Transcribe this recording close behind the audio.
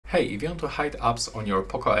Hey, if you want to hide apps on your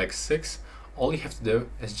POCO X6, all you have to do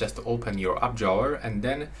is just open your app drawer and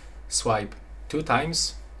then swipe 2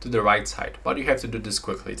 times to the right side. But you have to do this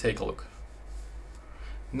quickly. Take a look.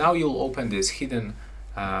 Now you'll open this hidden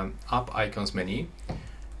app icons menu.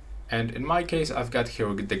 And in my case, I've got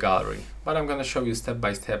here the gallery, but I'm going to show you step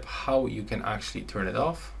by step how you can actually turn it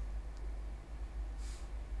off.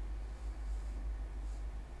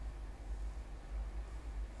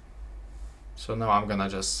 So now I'm gonna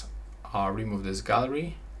just remove this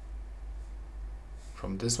gallery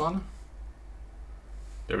from this one.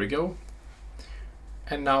 There we go.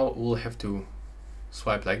 And now we'll have to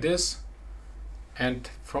swipe like this. And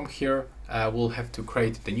from here, we'll have to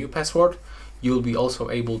create the new password. You'll be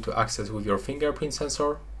also able to access with your fingerprint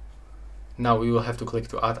sensor. Now we will have to click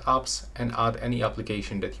to add apps and add any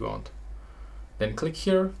application that you want. Then click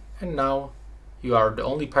here, and now you are the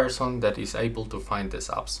only person that is able to find these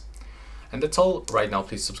apps. And that's all right now.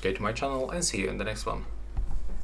 Please subscribe to my channel and see you in the next one.